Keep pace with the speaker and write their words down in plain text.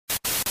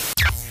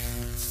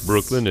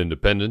Brooklyn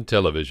Independent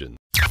Television.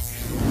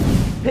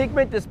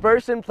 Pigment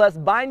dispersion plus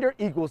binder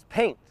equals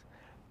paint.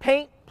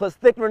 Paint plus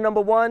thickener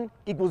number 1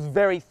 equals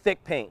very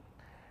thick paint.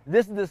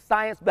 This is the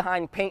science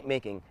behind paint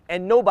making,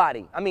 and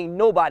nobody, I mean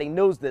nobody,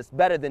 knows this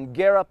better than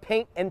Guerra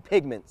Paint and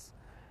Pigments.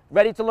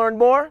 Ready to learn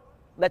more?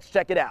 Let's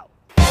check it out.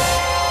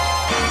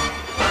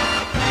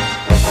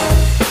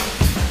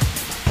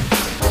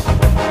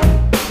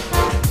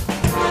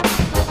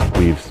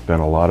 We've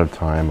spent a lot of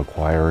time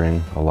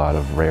acquiring a lot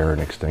of rare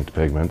and extinct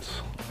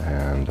pigments,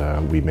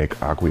 and we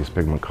make aqueous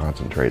pigment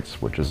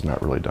concentrates, which is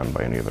not really done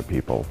by any other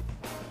people.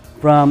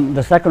 From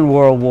the Second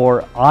World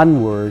War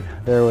onward,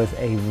 there was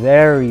a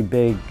very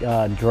big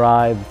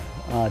drive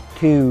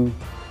to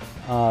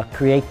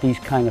create these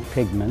kind of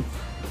pigments,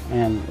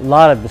 and a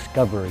lot of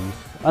discoveries,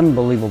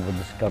 unbelievable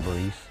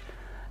discoveries.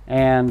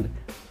 And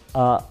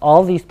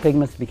all these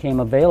pigments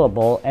became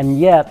available, and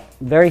yet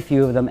very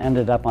few of them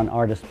ended up on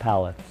artist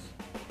palettes.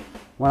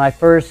 When I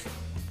first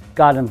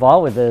got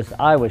involved with this,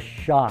 I was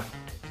shocked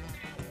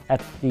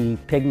at the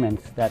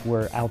pigments that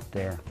were out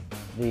there,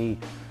 the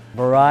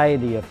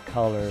variety of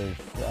colors.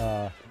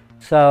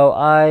 So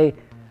I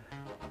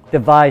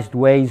devised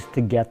ways to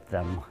get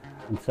them.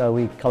 And so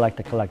we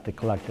collected.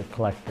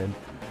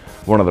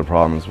 One of the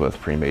problems with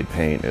pre-made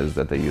paint is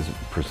that they use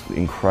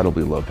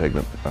incredibly low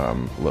pigment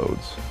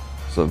loads.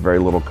 So very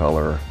little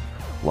color,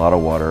 a lot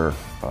of water,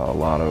 a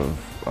lot of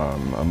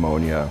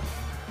ammonia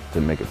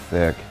to make it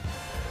thick.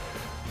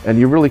 And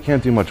you really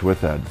can't do much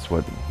with that. It's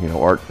what,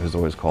 art has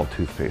always called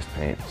toothpaste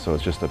paint. So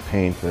it's just a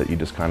paint that you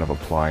just kind of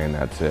apply and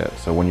that's it.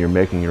 So when you're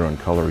making your own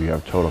color, you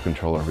have total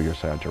control over your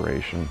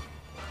saturation.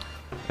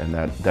 And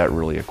that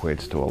really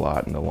equates to a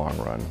lot in the long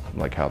run,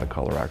 like how the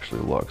color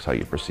actually looks, how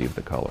you perceive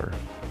the color.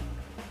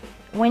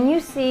 When you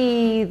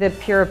see the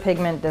pure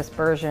pigment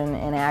dispersion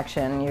in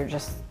action, you're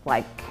just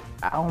like,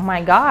 oh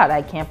my God,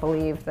 I can't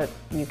believe that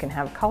you can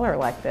have color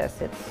like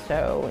this. It's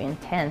so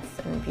intense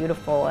and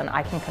beautiful, and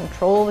I can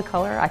control the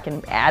color, I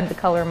can add the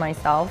color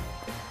myself.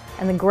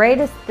 And the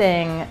greatest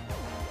thing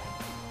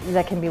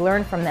that can be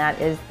learned from that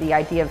is the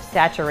idea of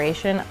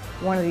saturation.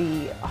 One of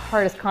the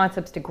hardest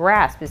concepts to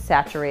grasp is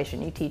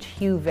saturation. You teach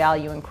hue,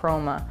 value, and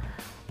chroma.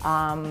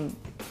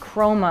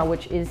 Chroma,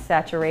 which is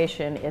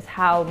saturation, is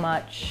how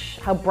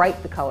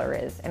bright the color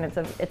is, and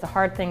it's a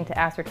hard thing to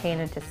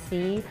ascertain and to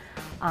see,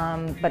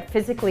 but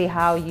physically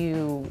how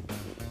you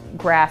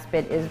grasp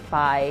it is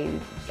by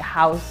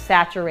how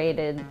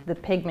saturated the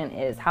pigment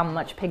is, how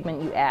much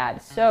pigment you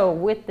add. So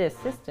with this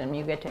system,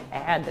 you get to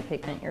add the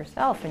pigment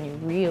yourself, and you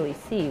really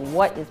see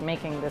what is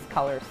making this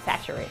color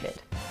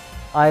saturated.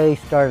 I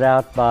started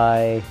out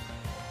by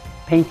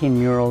painting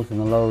murals in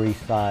the Lower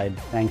East Side,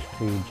 thanks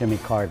to Jimmy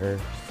Carter's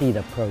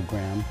CETA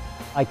program.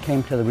 I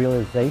came to the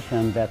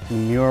realization that the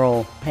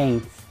mural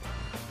paints,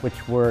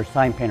 which were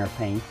sign painter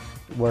paints,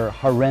 were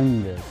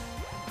horrendous.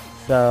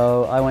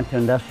 So I went to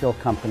an industrial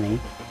company,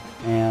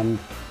 and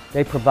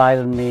they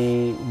provided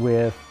me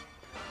with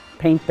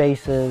paint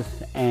bases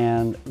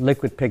and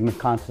liquid pigment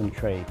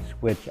concentrates,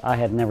 which I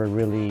had never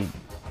really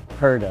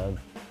heard of.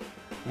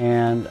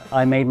 And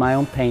I made my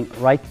own paint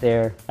right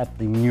there at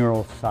the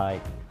mural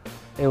site.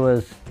 It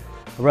was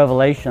a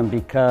revelation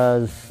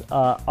because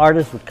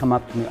artists would come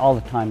up to me all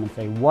the time and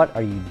say, "What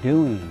are you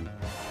doing?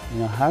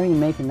 How are you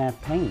making that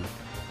paint?"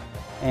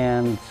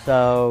 And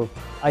so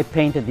I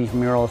painted these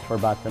murals for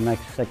about the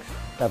next 6,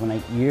 7,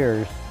 8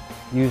 years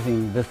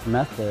using this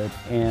method,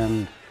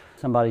 and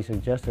somebody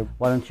suggested,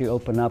 why don't you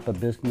open up a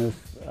business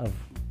of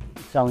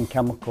selling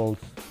chemicals,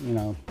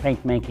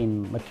 paint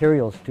making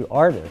materials to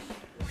artists?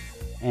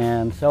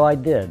 And so I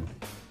did.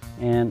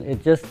 And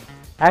it just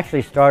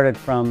actually started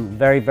from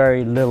very,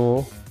 very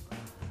little,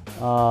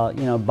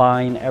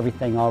 buying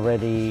everything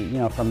already,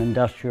 from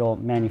industrial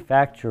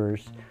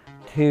manufacturers,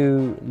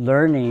 to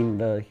learning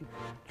the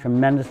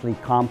tremendously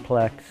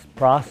complex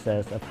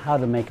process of how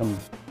to make them,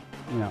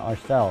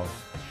 ourselves.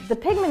 The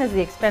pigment is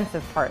the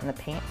expensive part in the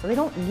paint, so they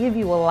don't give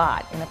you a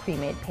lot in a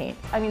pre-made paint.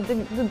 I mean,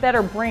 the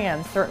better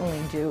brands certainly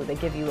do. They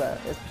give you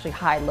especially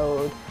high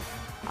load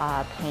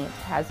paint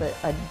has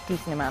a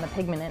decent amount of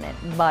pigment in it,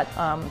 but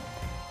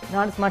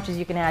not as much as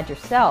you can add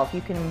yourself.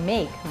 You can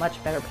make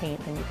much better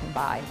paint than you can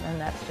buy, and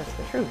that's just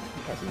the truth,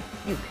 because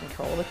you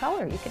control the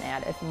color. You can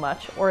add as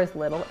much or as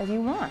little as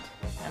you want,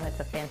 and it's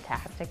a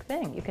fantastic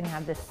thing. You can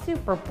have this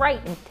super bright,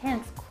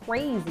 intense,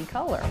 crazy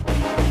color.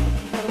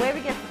 So the way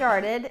we get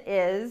started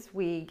is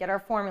we get our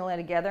formula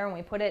together and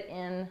we put it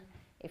in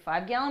a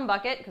 5-gallon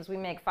bucket, because we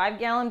make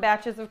 5-gallon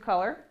batches of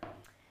color.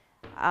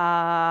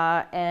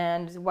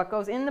 And what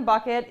goes in the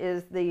bucket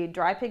is the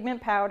dry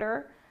pigment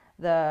powder,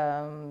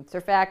 the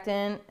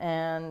surfactant,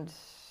 and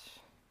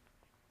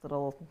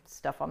little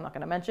stuff I'm not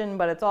going to mention,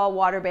 but it's all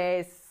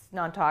water-based,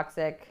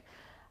 non-toxic.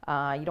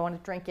 You don't want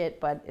to drink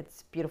it, but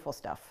it's beautiful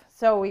stuff.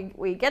 So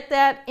we get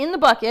that in the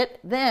bucket,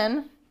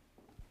 then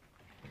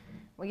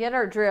we get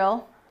our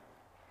drill,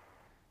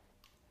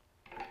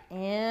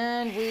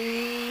 and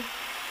we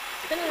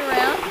spin it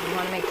around. We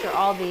want to make sure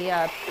all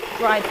the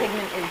dry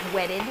pigment is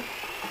wetted.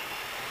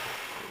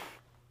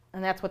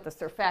 And that's what the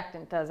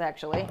surfactant does,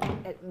 actually.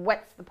 It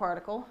wets the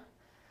particle.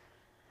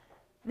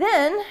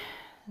 Then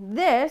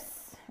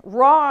this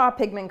raw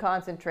pigment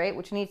concentrate,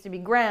 which needs to be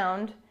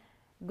ground,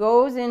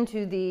 goes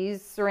into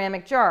these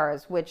ceramic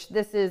jars, which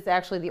this is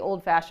actually the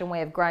old-fashioned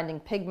way of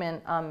grinding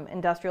pigment.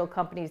 Industrial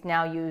companies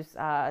now use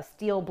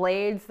steel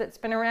blades that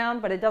spin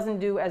around, but it doesn't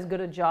do as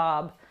good a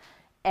job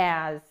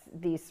as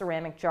these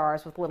ceramic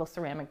jars with little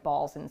ceramic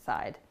balls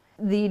inside.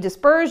 The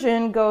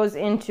dispersion goes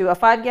into a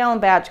 5-gallon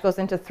batch, goes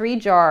into 3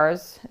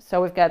 jars.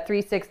 So we've got 3,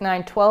 6,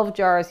 9, 12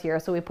 jars here.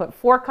 So we put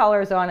 4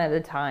 colors on at a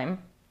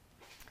time.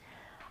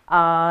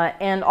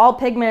 And all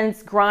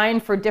pigments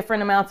grind for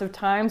different amounts of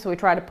time, so we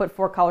try to put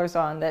 4 colors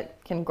on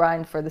that can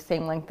grind for the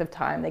same length of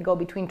time. They go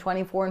between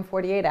 24 and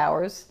 48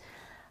 hours.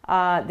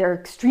 They're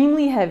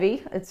extremely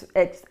heavy. It's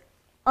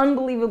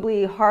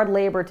unbelievably hard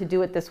labor to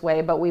do it this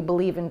way, but we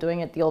believe in doing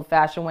it the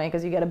old-fashioned way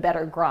because you get a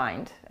better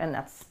grind, and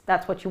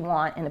that's what you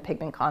want in a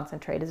pigment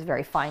concentrate, is a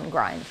very fine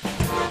grind.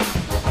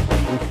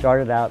 We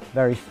started out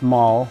very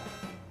small,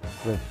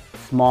 with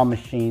small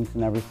machines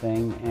and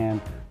everything,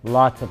 and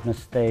lots of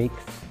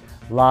mistakes.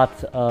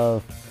 Lots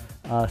of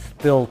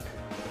spilt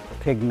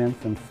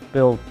pigments and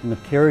spilt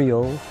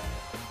materials,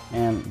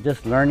 and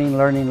just learning.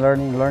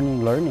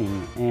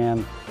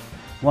 And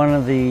one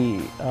of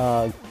the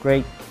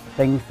great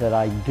things that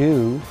I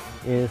do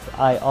is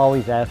I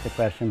always ask the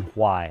question,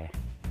 why?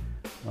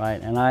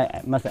 Right? And I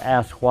must have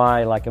asked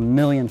why like a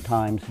million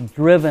times,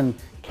 driven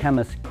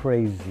chemists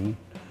crazy.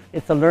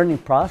 It's a learning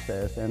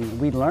process, and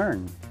we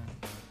learn,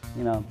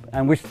 you know,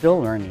 and we're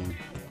still learning.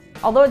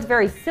 Although it's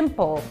very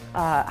simple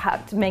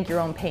to make your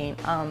own paint,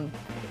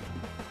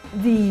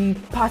 the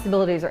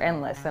possibilities are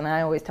endless, and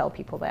I always tell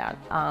people that.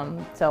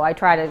 So I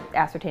try to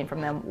ascertain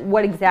from them,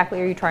 what exactly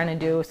are you trying to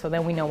do, so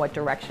then we know what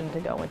direction to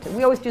go into.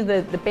 We always do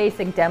the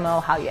basic demo,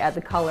 how you add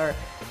the color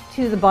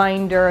to the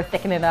binder,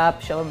 thicken it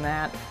up, show them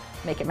that,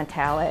 make it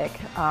metallic.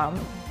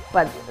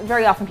 But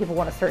very often people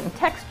want a certain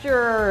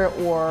texture,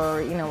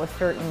 or a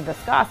certain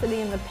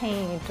viscosity in the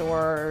paint,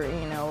 or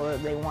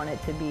they want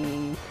it to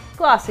be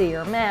glossy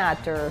or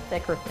matte or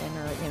thick or thin,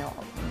 or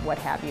what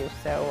have you.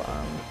 So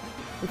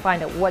we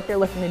find out what they're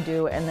looking to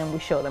do, and then we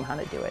show them how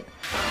to do it.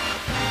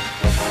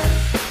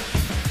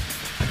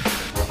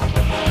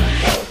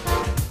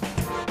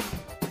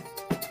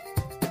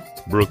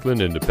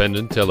 Brooklyn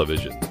Independent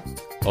Television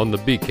on the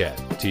BCAT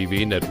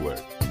TV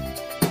network.